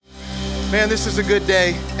Man, this is a good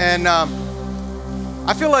day, and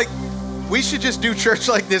I feel like we should just do church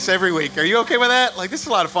like this every week. Are you okay with that? Like, this is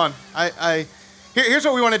a lot of fun. Here's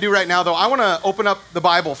what we want to do right now, though. I want to open up the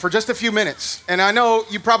Bible for just a few minutes, and I know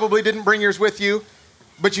you probably didn't bring yours with you,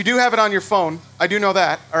 but you do have it on your phone. I do know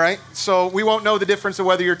that, all right? So we won't know the difference of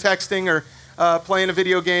whether you're texting or playing a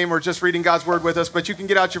video game or just reading God's Word with us, but you can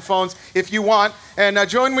get out your phones if you want. And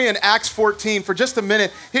join me in Acts 14 for just a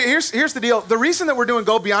minute. Here's the deal. The reason that we're doing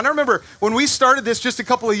Go Beyond, I remember when we started this just a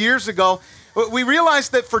couple of years ago, we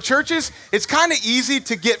realized that for churches, it's kind of easy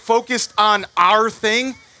to get focused on our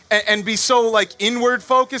thing and be so like inward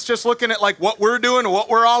focused, just looking at like what we're doing and what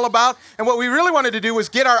we're all about. And what we really wanted to do was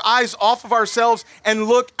get our eyes off of ourselves and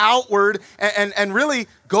look outward and really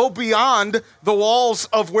go beyond the walls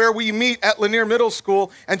of where we meet at Lanier Middle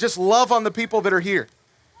School and just love on the people that are here.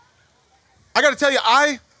 I got to tell you,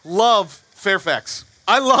 I love Fairfax.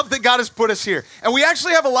 I love that God has put us here. And we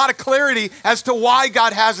actually have a lot of clarity as to why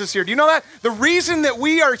God has us here. Do you know that? The reason that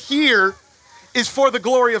we are here is for the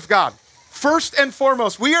glory of God. First and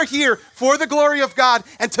foremost, we are here for the glory of God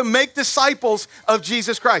and to make disciples of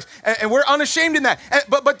Jesus Christ. And we're unashamed in that.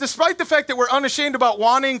 But despite the fact that we're unashamed about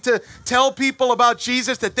wanting to tell people about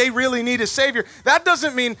Jesus, that they really need a Savior, that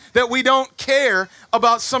doesn't mean that we don't care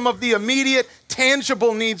about some of the immediate,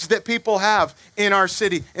 tangible needs that people have in our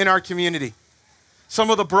city, in our community. Some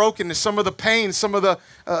of the brokenness, some of the pain, some of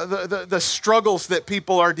the struggles that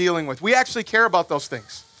people are dealing with. We actually care about those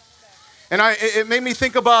things. And it made me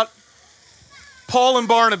think about Paul and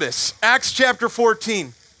Barnabas, Acts chapter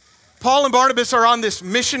 14. Paul and Barnabas are on this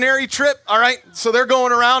missionary trip, all right? So they're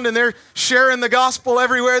going around and they're sharing the gospel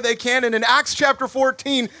everywhere they can. And in Acts chapter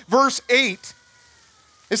 14, verse 8,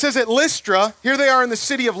 it says at Lystra, here they are in the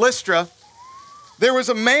city of Lystra, there was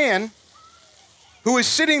a man who was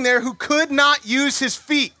sitting there who could not use his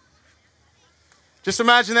feet. Just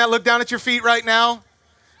imagine that. Look down at your feet right now.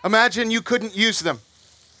 Imagine you couldn't use them.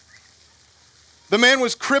 The man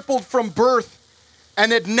was crippled from birth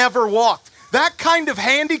and had never walked. That kind of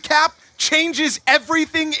handicap changes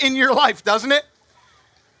everything in your life, doesn't it?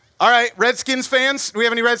 All right, Redskins fans. Do we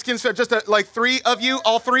have any Redskins fans? Just like three of you,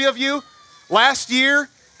 all three of you. Last year,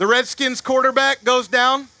 the Redskins quarterback goes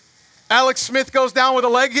down. Alex Smith goes down with a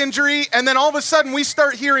leg injury, and then all of a sudden we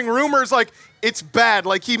start hearing rumors like it's bad,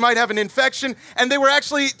 like he might have an infection, and they were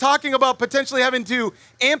actually talking about potentially having to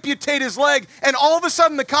amputate his leg, and all of a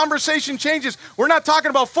sudden the conversation changes. We're not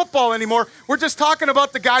talking about football anymore. We're just talking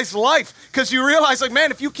about the guy's life, because you realize, like,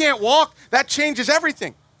 man, if you can't walk, that changes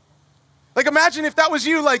everything. Like, imagine if that was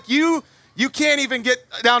you, like you can't even get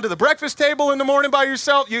down to the breakfast table in the morning by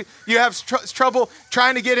yourself. You have trouble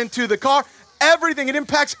trying to get into the car. Everything, it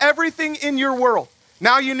impacts everything in your world.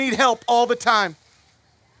 Now you need help all the time.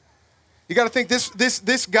 You got to think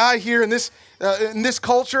this guy here in this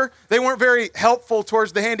culture, they weren't very helpful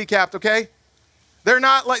towards the handicapped, okay? They're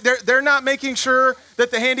not making sure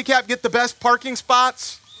that the handicapped get the best parking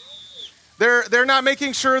spots. They're not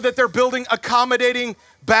making sure that they're building accommodating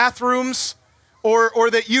bathrooms or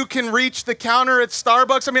that you can reach the counter at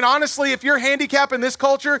Starbucks. I mean, honestly, if you're handicapped in this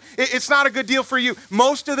culture, it's not a good deal for you.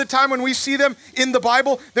 Most of the time when we see them in the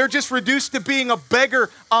Bible, they're just reduced to being a beggar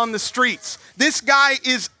on the streets. This guy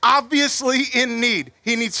is obviously in need.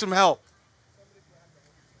 He needs some help.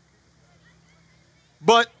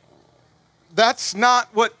 But that's not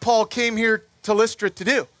what Paul came here to Lystra to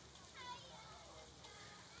do.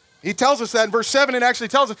 He tells us that in verse 7. It actually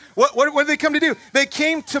tells us, what did they come to do? They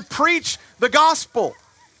came to preach the gospel.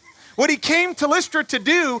 What he came to Lystra to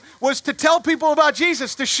do was to tell people about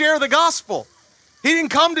Jesus, to share the gospel. He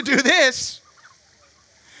didn't come to do this.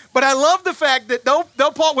 But I love the fact that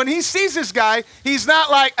though Paul, when he sees this guy, he's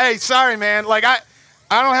not like, hey, sorry, man, like I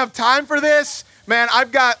don't have time for this. Man,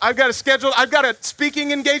 I've got a schedule. I've got a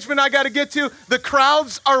speaking engagement I got to get to. The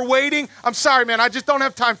crowds are waiting. I'm sorry, man, I just don't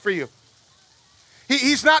have time for you.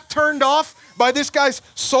 He's not turned off by this guy's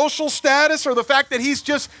social status or the fact that he's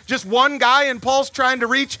just one guy and Paul's trying to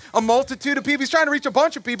reach a multitude of people. He's trying to reach a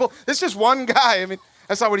bunch of people. This is just one guy. I mean,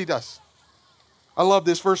 that's not what he does. I love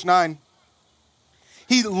this, verse 9.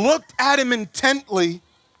 He looked at him intently,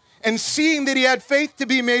 and seeing that he had faith to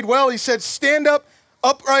be made well, he said, stand up,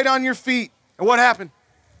 upright on your feet. And what happened?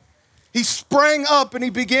 He sprang up and he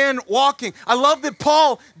began walking. I love that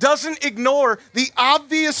Paul doesn't ignore the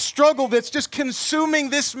obvious struggle that's just consuming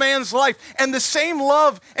this man's life. And the same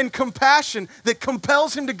love and compassion that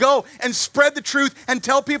compels him to go and spread the truth and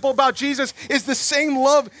tell people about Jesus is the same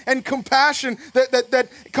love and compassion that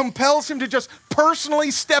compels him to just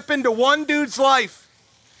personally step into one dude's life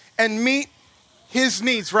and meet his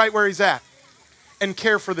needs right where he's at and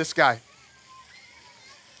care for this guy.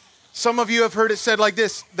 Some of you have heard it said like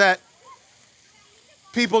this, that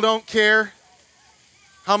People don't care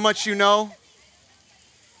how much you know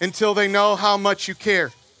until they know how much you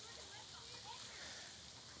care.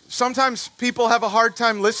 Sometimes people have a hard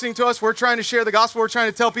time listening to us. We're trying to share the gospel. We're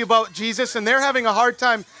trying to tell people about Jesus, and they're having a hard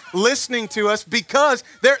time listening to us because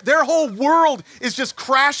their whole world is just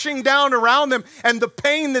crashing down around them, and the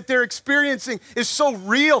pain that they're experiencing is so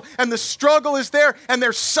real, and the struggle is there, and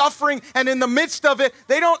they're suffering, and in the midst of it,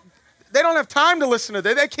 they don't have time to listen to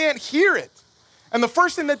it. They can't hear it. And the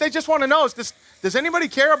first thing that they just want to know is, does anybody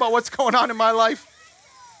care about what's going on in my life?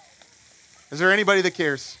 Is there anybody that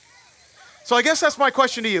cares? So I guess that's my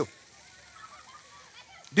question to you.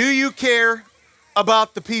 Do you care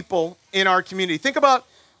about the people in our community? Think about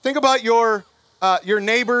your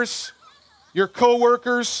neighbors, your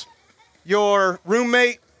coworkers, your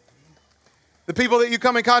roommate, the people that you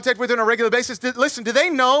come in contact with on a regular basis. Listen, do they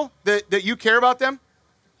know that you care about them?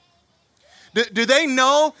 Do they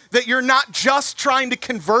know that you're not just trying to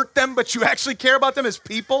convert them, but you actually care about them as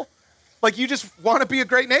people? Like you just want to be a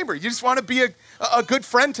great neighbor. You just want to be a good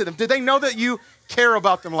friend to them. Do they know that you care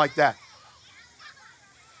about them like that?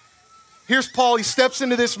 Here's Paul. He steps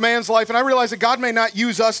into this man's life, and I realize that God may not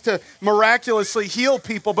use us to miraculously heal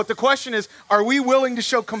people, but the question is, are we willing to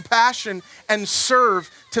show compassion and serve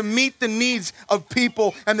to meet the needs of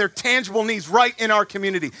people and their tangible needs right in our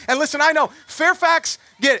community? And listen, I know Fairfax,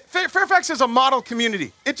 get it. Fairfax is a model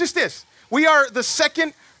community. It just is. We are the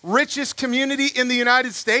second richest community in the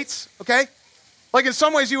United States, okay? Like in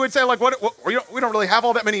some ways you would say, like, what we don't really have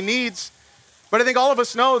all that many needs. But I think all of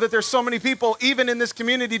us know that there's so many people, even in this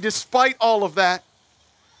community, despite all of that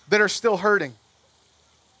are still hurting.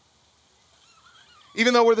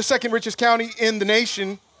 Even though we're the second richest county in the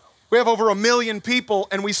nation, we have over 1 million people,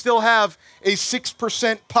 and we still have a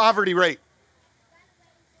 6% poverty rate.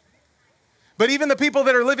 But even the people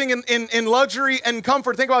that are living in luxury and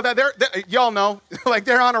comfort, think about that. Y'all know, like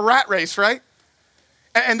they're on a rat race, right?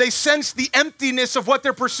 And they sense the emptiness of what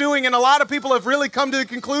they're pursuing. And a lot of people have really come to the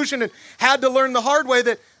conclusion and had to learn the hard way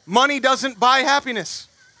that money doesn't buy happiness.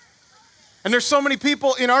 And there's so many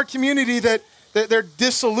people in our community that they're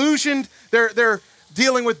disillusioned. They're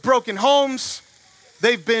dealing with broken homes.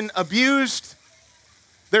 They've been abused.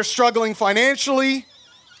 They're struggling financially.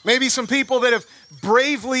 Maybe some people that have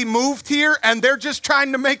bravely moved here and they're just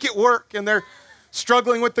trying to make it work. And they're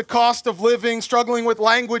struggling with the cost of living, struggling with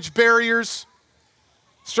language barriers,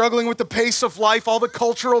 struggling with the pace of life, all the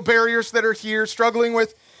cultural barriers that are here, struggling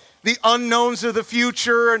with the unknowns of the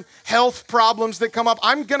future and health problems that come up.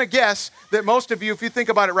 I'm going to guess that most of you, if you think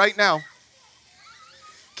about it right now,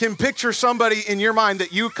 can picture somebody in your mind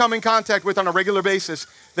that you come in contact with on a regular basis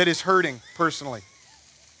that is hurting personally.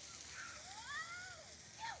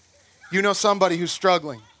 You know somebody who's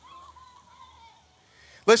struggling.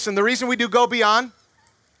 Listen, the reason we do Go Beyond,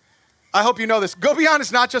 I hope you know this. Go Beyond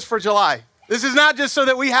is not just for July. This is not just so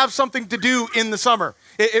that we have something to do in the summer.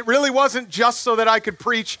 It really wasn't just so that I could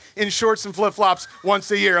preach in shorts and flip-flops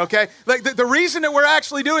once a year, okay? Like the reason that we're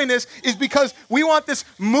actually doing this is because we want this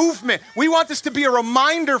movement. We want this to be a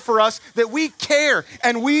reminder for us that we care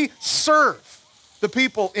and we serve the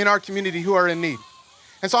people in our community who are in need.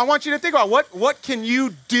 And so I want you to think about what can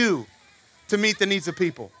you do to meet the needs of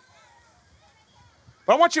people?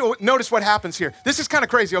 But I want you to notice what happens here. This is kind of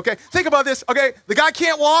crazy, okay? Think about this, okay? The guy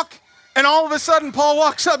can't walk, and all of a sudden Paul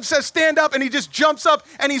walks up and says, stand up, and he just jumps up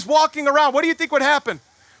and he's walking around. What do you think would happen?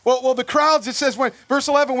 Well, the crowds, it says, verse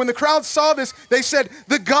 11, when the crowds saw this, they said,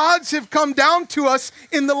 the gods have come down to us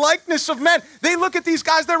in the likeness of men. They look at these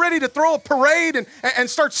guys, they're ready to throw a parade and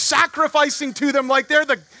start sacrificing to them like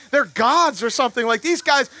they're gods or something. Like these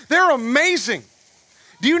guys, they're amazing.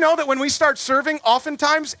 Do you know that when we start serving,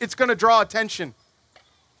 oftentimes it's going to draw attention?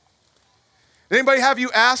 Anybody have you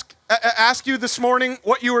ask you this morning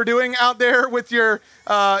what you were doing out there with your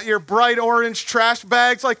bright orange trash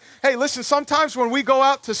bags? Like, hey, listen, sometimes when we go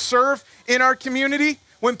out to serve in our community,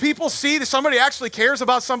 when people see that somebody actually cares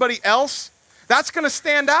about somebody else, that's going to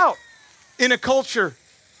stand out in a culture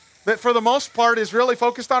that for the most part is really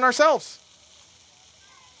focused on ourselves.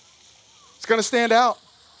 It's going to stand out.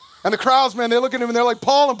 And the crowds, man, they look at him and they're like,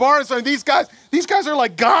 Paul and Barnabas, I mean, these guys are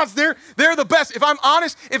like gods. They're the best. If I'm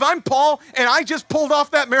honest, if I'm Paul and I just pulled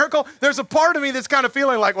off that miracle, there's a part of me that's kind of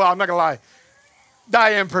feeling like, well, I'm not going to lie.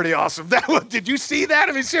 I am pretty awesome. Did you see that?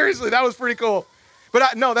 I mean, seriously, that was pretty cool.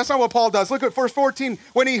 But no, that's not what Paul does. Look at verse 14.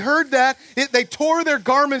 When he heard that, they tore their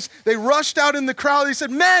garments. They rushed out in the crowd. He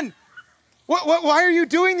said, men, why are you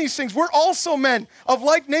doing these things? We're also men of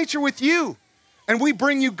like nature with you. And we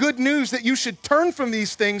bring you good news that you should turn from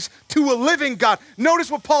these things to a living God.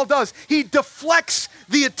 Notice what Paul does. He deflects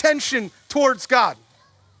the attention towards God.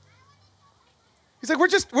 He's like,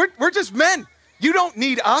 we're just men. You don't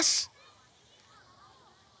need us.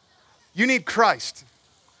 You need Christ.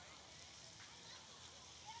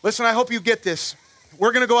 Listen, I hope you get this.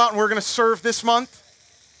 We're going to go out and we're going to serve this month.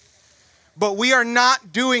 But we are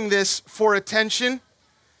not doing this for attention.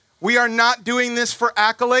 We are not doing this for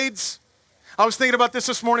accolades. I was thinking about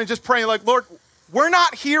this morning, just praying like, Lord, we're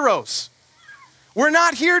not heroes. We're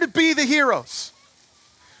not here to be the heroes.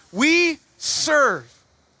 We serve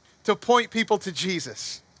to point people to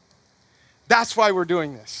Jesus. That's why we're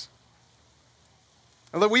doing this.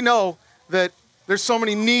 And we know that there's so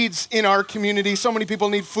many needs in our community. So many people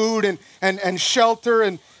need food and shelter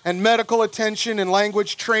and medical attention and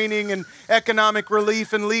language training and economic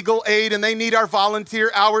relief and legal aid, and they need our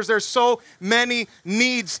volunteer hours. There's so many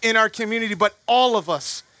needs in our community, but all of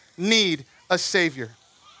us need a Savior.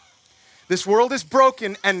 This world is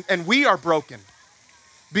broken, and we are broken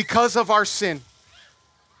because of our sin.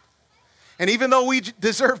 And even though we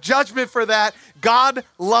deserve judgment for that, God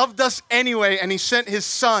loved us anyway, and he sent his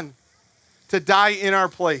Son to die in our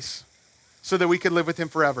place so that we could live with him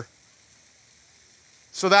forever.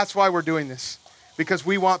 So that's why we're doing this, because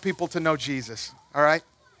we want people to know Jesus, all right?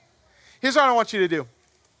 Here's what I want you to do.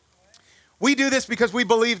 We do this because we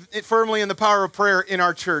believe firmly in the power of prayer in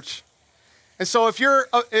our church. And so if you're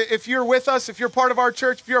with us, if you're part of our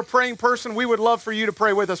church, if you're a praying person, we would love for you to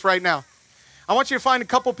pray with us right now. I want you to find a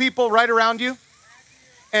couple people right around you.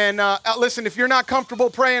 And listen, if you're not comfortable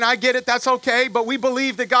praying, I get it, that's okay, but we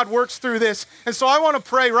believe that God works through this. And so I want to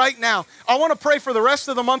pray right now. I want to pray for the rest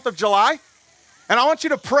of the month of July. And I want you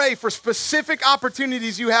to pray for specific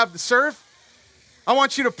opportunities you have to serve. I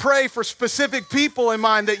want you to pray for specific people in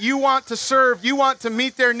mind that you want to serve, you want to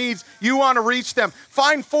meet their needs, you want to reach them.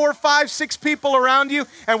 Find 4, 5, 6 people around you,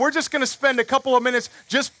 and we're just going to spend a couple of minutes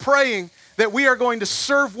just praying that we are going to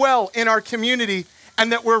serve well in our community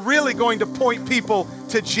and that we're really going to point people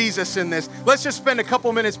to Jesus in this. Let's just spend a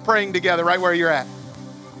couple minutes praying together right where you're at.